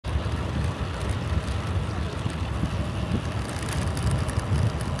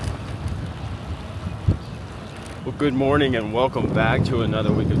Good morning and welcome back to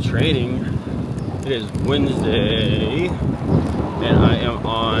another week of training. It is Wednesday and I am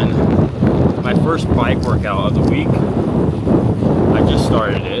on my first bike workout of the week. I just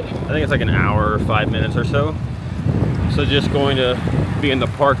started it. I think it's like an hour or 5 minutes or so. So just going to be in the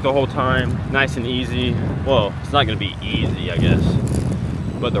park the whole time, nice and easy. Well, it's not going to be easy, I guess,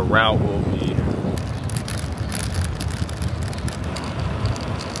 but the route will be.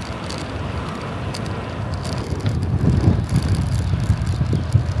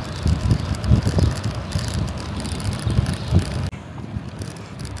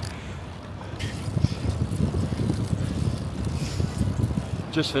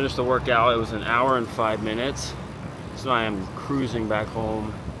 Just finished the workout. It was an hour and 5 minutes. So I am cruising back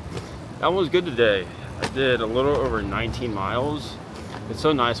home. That one was good today. I did a little over 19 miles. It's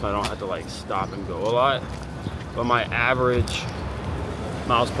so nice when I don't have to like stop and go a lot. But my average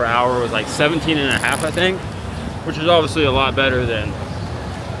miles per hour was like 17 and a half, I think, which is obviously a lot better than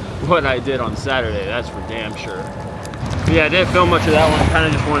what I did on Saturday. That's for damn sure. But yeah, I didn't film much of that one. Kind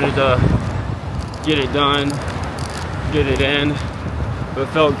of just wanted to get it done, get it in. But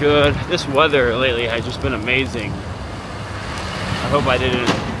it felt good. This weather lately has just been amazing. I hope I didn't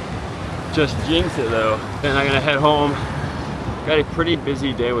just jinx it though. Then I'm gonna head home. Got a pretty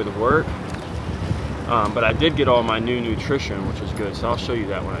busy day with work. But I did get all my new nutrition, which is good. So I'll show you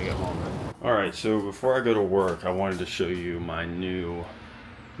that when I get home. All right, so before I go to work, I wanted to show you my new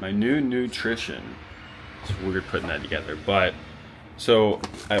nutrition. It's weird putting that together, but so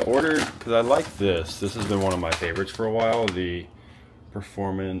I ordered, because I like this. This has been one of my favorites for a while, the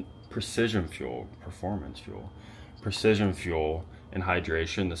Precision Fuel and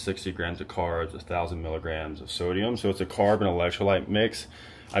hydration, the 60 grams of carbs, 1,000 milligrams of sodium. So it's a carb and electrolyte mix.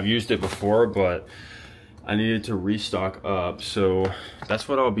 I've used it before, but I needed to restock up. So that's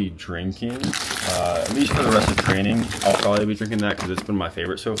what I'll be drinking. At least for the rest of training, I'll probably be drinking that because it's been my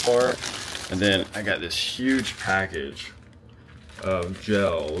favorite so far. And then I got this huge package of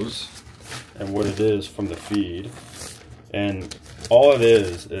gels and what it is from the feed. And all it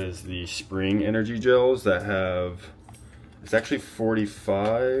is the spring energy gels that have, it's actually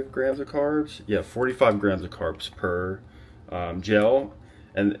 45 grams of carbs. Yeah, 45 grams of carbs per gel.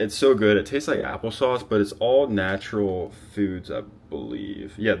 And it's so good. It tastes like applesauce, but it's all natural foods, I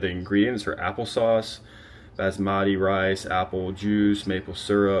believe. Yeah, the ingredients are applesauce, basmati rice, apple juice, maple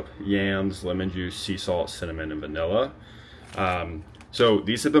syrup, yams, lemon juice, sea salt, cinnamon, and vanilla. So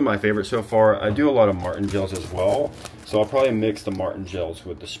these have been my favorite so far. I do a lot of Martin gels as well. So I'll probably mix the Martin gels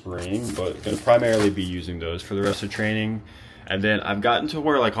with the spring, but gonna primarily be using those for the rest of training. And then I've gotten to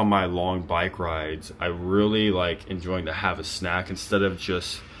where like on my long bike rides, I really like enjoying to have a snack instead of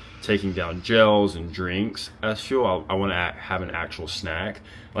just taking down gels and drinks as fuel. I wanna have an actual snack.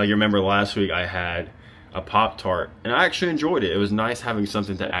 Like you remember last week I had a Pop-Tart and I actually enjoyed it. It was nice having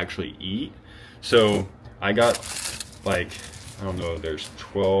something to actually eat. So I got like, I don't know, there's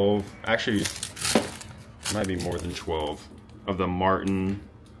 12, actually it might be more than 12 of the Martin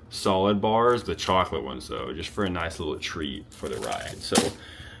solid bars, the chocolate ones though, just for a nice little treat for the ride. So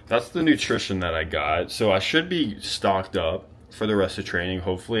that's the nutrition that I got. So I should be stocked up for the rest of training.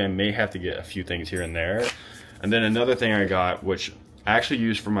 Hopefully I may have to get a few things here and there. And then another thing I got, which I actually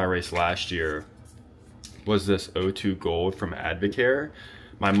used for my race last year, was this O2 Gold from Advocare.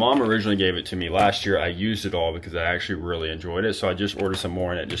 My mom originally gave it to me last year. I used it all because I actually really enjoyed it. So I just ordered some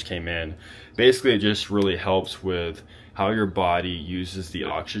more and it just came in. Basically, it just really helps with how your body uses the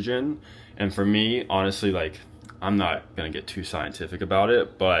oxygen. And for me, honestly, like, I'm not gonna get too scientific about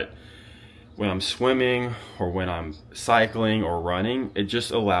it, but when I'm swimming or when I'm cycling or running, it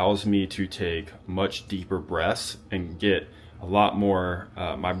just allows me to take much deeper breaths and get a lot more,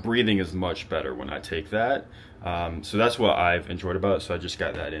 my breathing is much better when I take that. So that's what I've enjoyed about it, so I just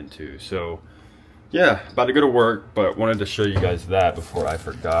got that in too. So yeah, about to go to work, but wanted to show you guys that before I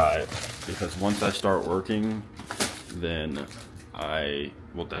forgot, because once I start working, then I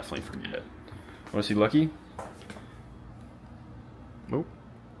will definitely forget. Wanna see Lucky? Nope.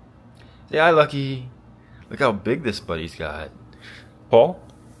 Say hi, Lucky. Look how big this buddy's got. Paul?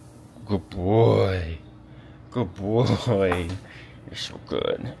 Good boy. Good boy. You're so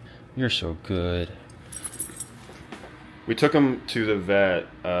good. You're so good. We took him to the vet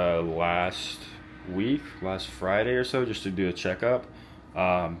last Friday or so, just to do a checkup.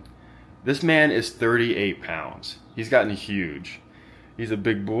 This man is 38 pounds. He's gotten huge. He's a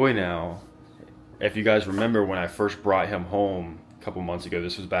big boy now. If you guys remember when I first brought him home a couple months ago,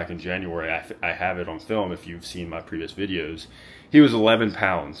 this was back in January, I have it on film if you've seen my previous videos. He was 11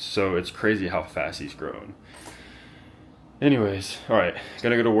 pounds, so it's crazy how fast he's grown. Anyways, all right,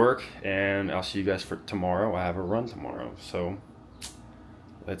 gonna go to work, and I'll see you guys for tomorrow. I have a run tomorrow, so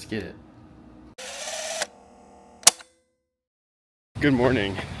let's get it. Good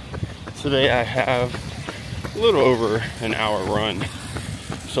morning. Today I have a little over an hour run,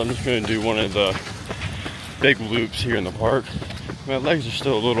 so I'm just gonna do one of the big loops here in the park. My legs are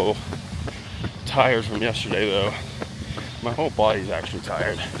still a little tired from yesterday though. My whole body's actually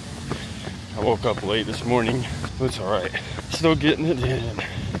tired. I woke up late this morning, but it's all right. Still getting it in.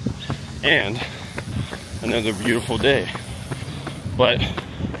 And another beautiful day. But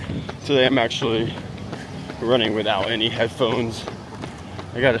today I'm actually running without any headphones.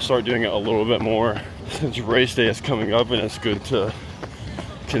 I gotta start doing it a little bit more since race day is coming up, and it's good to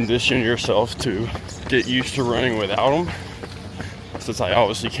condition yourself to get used to running without them, since I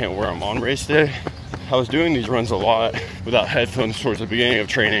obviously can't wear them on race day. I was doing these runs a lot without headphones towards the beginning of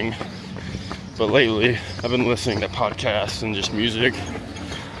training, but lately I've been listening to podcasts and just music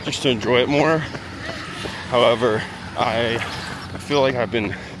just to enjoy it more. However, I feel like I've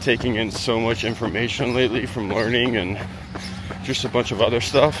been taking in so much information lately from learning and just a bunch of other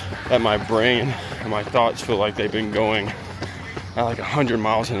stuff that my brain and my thoughts feel like they've been going at like 100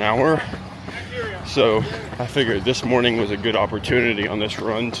 miles an hour. So I figured this morning was a good opportunity on this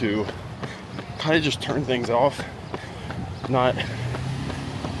run to kind of just turn things off, not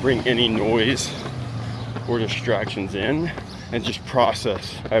bring any noise or distractions in, and just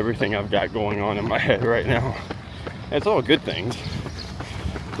process everything I've got going on in my head right now. And it's all good things,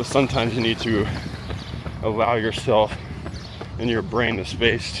 but sometimes you need to allow yourself and your brain the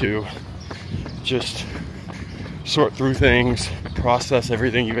space to just sort through things, process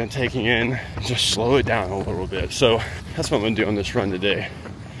everything you've been taking in, just slow it down a little bit. So that's what I'm gonna do on this run today.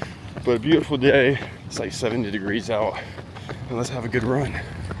 But a beautiful day, it's like 70 degrees out, and let's have a good run.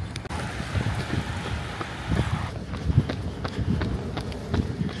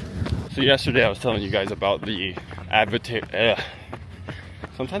 So yesterday I was telling you guys about the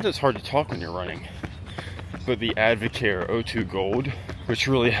sometimes it's hard to talk when you're running, but the Advocare O2 Gold, which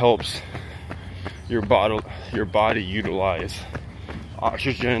really helps your body utilize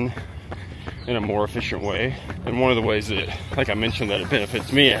oxygen in a more efficient way. And one of the ways that, like I mentioned, that it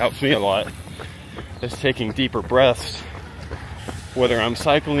benefits me, it helps me a lot, is taking deeper breaths. Whether I'm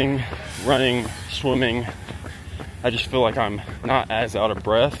cycling, running, swimming, I just feel like I'm not as out of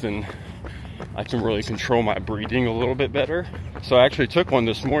breath, and I can really control my breathing a little bit better. So I actually took one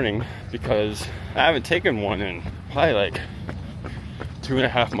this morning because I haven't taken one in probably like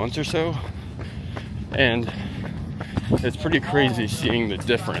 2.5 months or so. And it's pretty crazy seeing the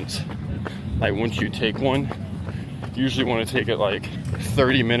difference. Like once you take one, you usually want to take it like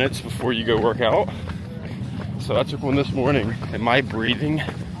 30 minutes before you go work out. So I took one this morning, and my breathing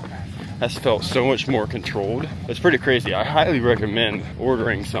has felt so much more controlled. It's pretty crazy. I highly recommend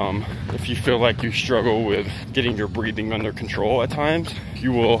ordering some if you feel like you struggle with getting your breathing under control at times.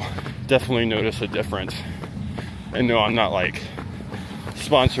 You will definitely notice a difference. And no, I'm not like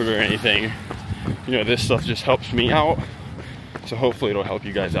sponsored or anything. You know, this stuff just helps me out, so hopefully it'll help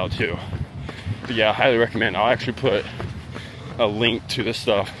you guys out too. But yeah, I highly recommend. I'll actually put a link to this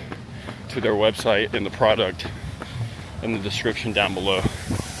stuff, to their website and the product, in the description down below.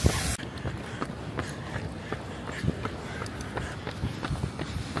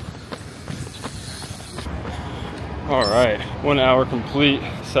 All right, 1 hour complete,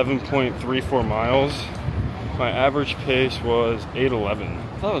 7.34 miles. My average pace was 8:11.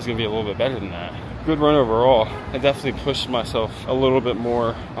 I thought it was gonna be a little bit better than that. Good run overall. I definitely pushed myself a little bit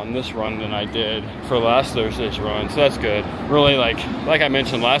more on this run than I did for last Thursday's run, so that's good. Really, like I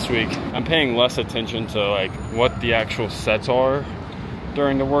mentioned last week, I'm paying less attention to like what the actual sets are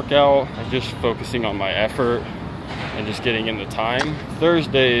during the workout. I'm just focusing on my effort and just getting in the time.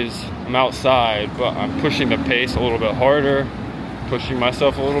 Thursdays, I'm outside, but I'm pushing the pace a little bit harder, pushing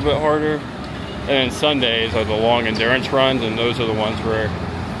myself a little bit harder. And then Sundays are the long endurance runs, and those are the ones where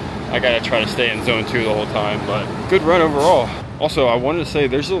I gotta try to stay in zone 2 the whole time. But good run overall. Also, I wanted to say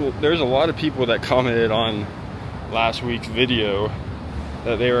there's a lot of people that commented on last week's video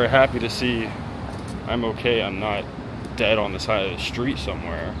that they were happy to see I'm okay, I'm not dead on the side of the street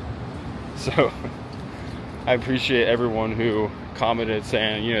somewhere. So I appreciate everyone who commented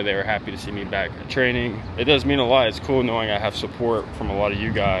saying, you know, they were happy to see me back at training. It does mean a lot. It's cool knowing I have support from a lot of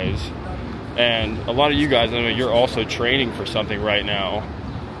you guys. And a lot of you guys, I know you're also training for something right now.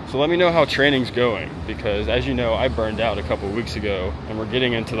 So let me know how training's going, because as you know, I burned out a couple weeks ago, and we're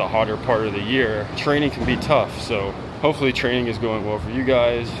getting into the hotter part of the year. Training can be tough, so hopefully training is going well for you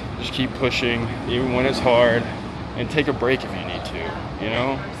guys. Just keep pushing, even when it's hard, and take a break if you need to, you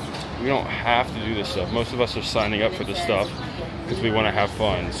know? we don't have to do this stuff. Most of us are signing up for this stuff because we want to have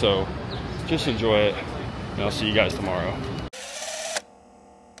fun. So just enjoy it, and I'll see you guys tomorrow.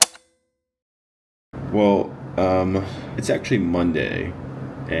 Well, it's actually Monday,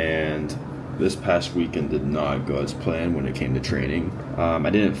 and this past weekend did not go as planned when it came to training. I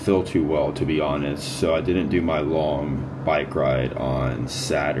didn't feel too well, to be honest, so I didn't do my long bike ride on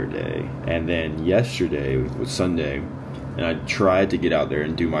Saturday. And then yesterday was Sunday, and I tried to get out there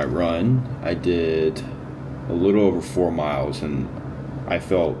and do my run. I did a little over 4 miles, and I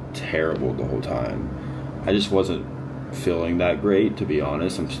felt terrible the whole time. I just wasn't feeling that great, to be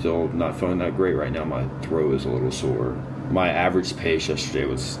honest. I'm still not feeling that great right now. My throat is a little sore. My average pace yesterday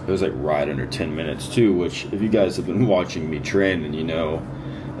was like right under 10 minutes too, which if you guys have been watching me train, then you know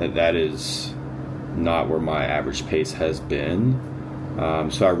that that is not where my average pace has been.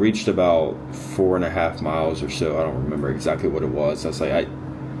 So I reached about 4.5 miles or so. I don't remember exactly what it was. I was like,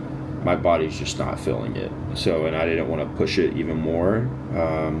 my body's just not feeling it. So, and I didn't want to push it even more.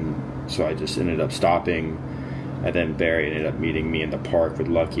 So I just ended up stopping, and then Barry ended up meeting me in the park with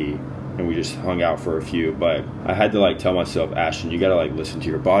Lucky, and we just hung out for a few. But I had to like tell myself, Ashton, you gotta like listen to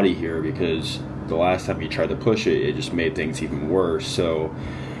your body here, because the last time you tried to push it, it just made things even worse. So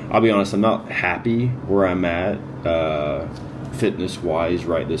I'll be honest, I'm not happy where I'm at fitness wise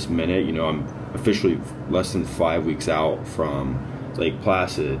right this minute. You know, I'm officially less than 5 weeks out from Lake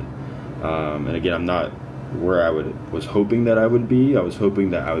Placid, and again, I'm not where I was hoping that I would be. I was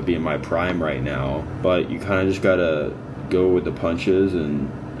hoping that I would be in my prime right now, but you kind of just gotta go with the punches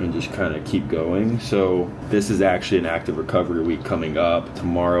and just kind of keep going. So this is actually an active recovery week coming up.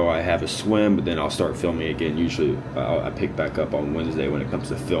 Tomorrow I have a swim, but then I'll start filming again. Usually I pick back up on Wednesday when it comes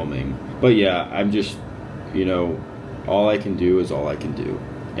to filming. But yeah, I'm just, you know, all I can do is all I can do,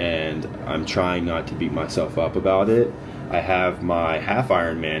 and I'm trying not to beat myself up about it. I have my half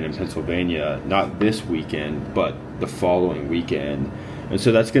Ironman in Pennsylvania, not this weekend, but the following weekend. And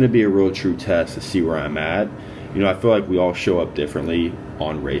so that's going to be a real true test to see where I'm at. You know, I feel like we all show up differently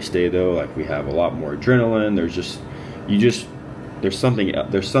on race day though. Like we have a lot more adrenaline. There's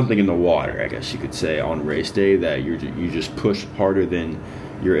something in the water, I guess you could say, on race day that you just push harder than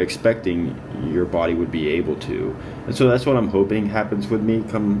you're expecting your body would be able to. And so that's what I'm hoping happens with me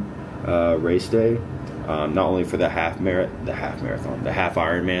come race day. Not only for the half Ironman,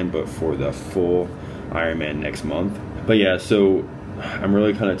 but for the full Ironman next month. But yeah, so I'm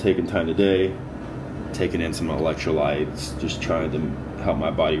really kind of taking time today, taking in some electrolytes, just trying to help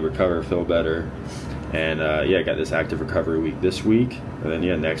my body recover, feel better. And yeah, I got this active recovery week this week, and then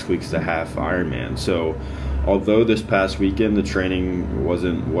yeah, next week's the half Ironman. So although this past weekend the training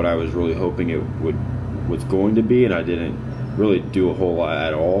wasn't what I was really hoping it was going to be, and I didn't really do a whole lot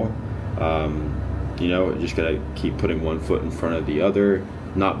at all, you know, just gotta keep putting one foot in front of the other,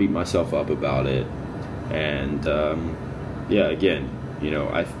 not beat myself up about it. And yeah, again, you know,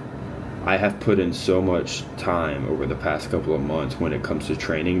 I have put in so much time over the past couple of months when it comes to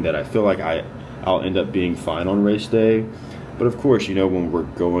training that I feel like I'll end up being fine on race day. But of course, you know, when we're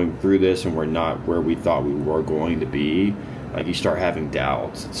going through this and we're not where we thought we were going to be, like you start having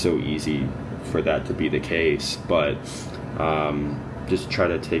doubts. It's so easy for that to be the case. But just try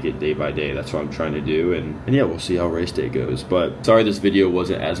to take it day by day. That's what I'm trying to do, and yeah, we'll see how race day goes. But sorry this video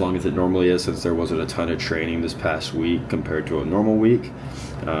wasn't as long as it normally is, since there wasn't a ton of training this past week compared to a normal week.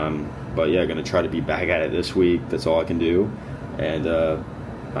 But yeah, gonna try to be back at it this week. That's all I can do, and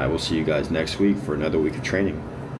I will see you guys next week for another week of training.